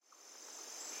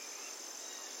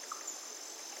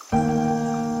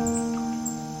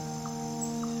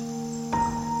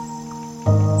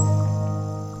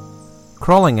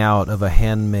Crawling out of a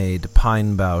handmade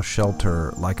pine bough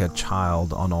shelter like a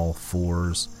child on all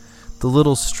fours, the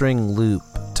little string loop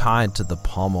tied to the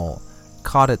pommel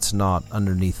caught its knot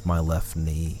underneath my left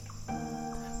knee.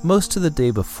 Most of the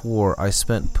day before, I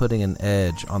spent putting an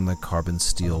edge on the carbon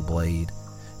steel blade.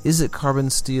 Is it carbon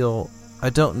steel?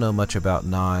 I don't know much about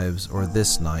knives or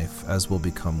this knife, as will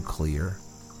become clear.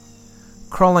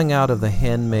 Crawling out of the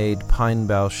handmade pine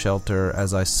bough shelter,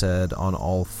 as I said, on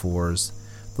all fours,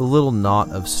 the little knot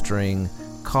of string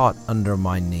caught under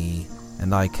my knee,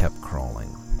 and I kept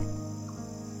crawling.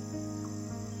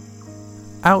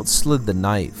 Out slid the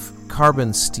knife,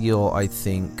 carbon steel, I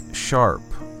think, sharp,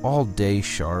 all day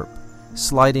sharp,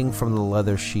 sliding from the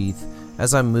leather sheath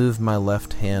as I moved my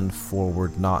left hand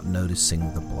forward, not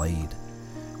noticing the blade,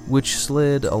 which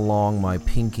slid along my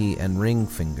pinky and ring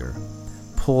finger,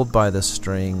 pulled by the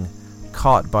string,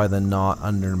 caught by the knot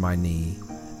under my knee,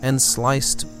 and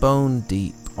sliced bone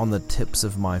deep on the tips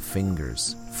of my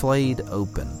fingers, flayed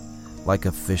open like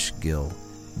a fish gill,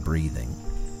 breathing.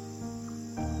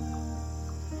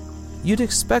 You'd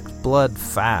expect blood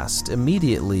fast,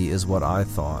 immediately is what I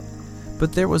thought,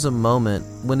 but there was a moment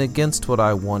when, against what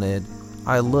I wanted,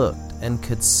 I looked and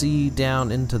could see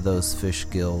down into those fish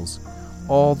gills,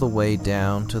 all the way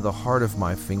down to the heart of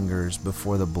my fingers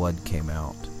before the blood came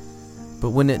out.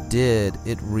 But when it did,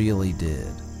 it really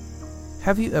did.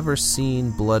 Have you ever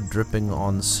seen blood dripping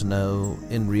on snow?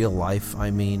 In real life, I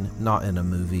mean, not in a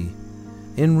movie.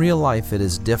 In real life, it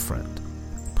is different.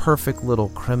 Perfect little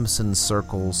crimson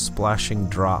circles, splashing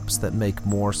drops that make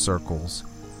more circles,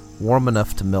 warm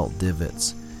enough to melt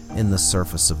divots in the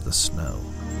surface of the snow.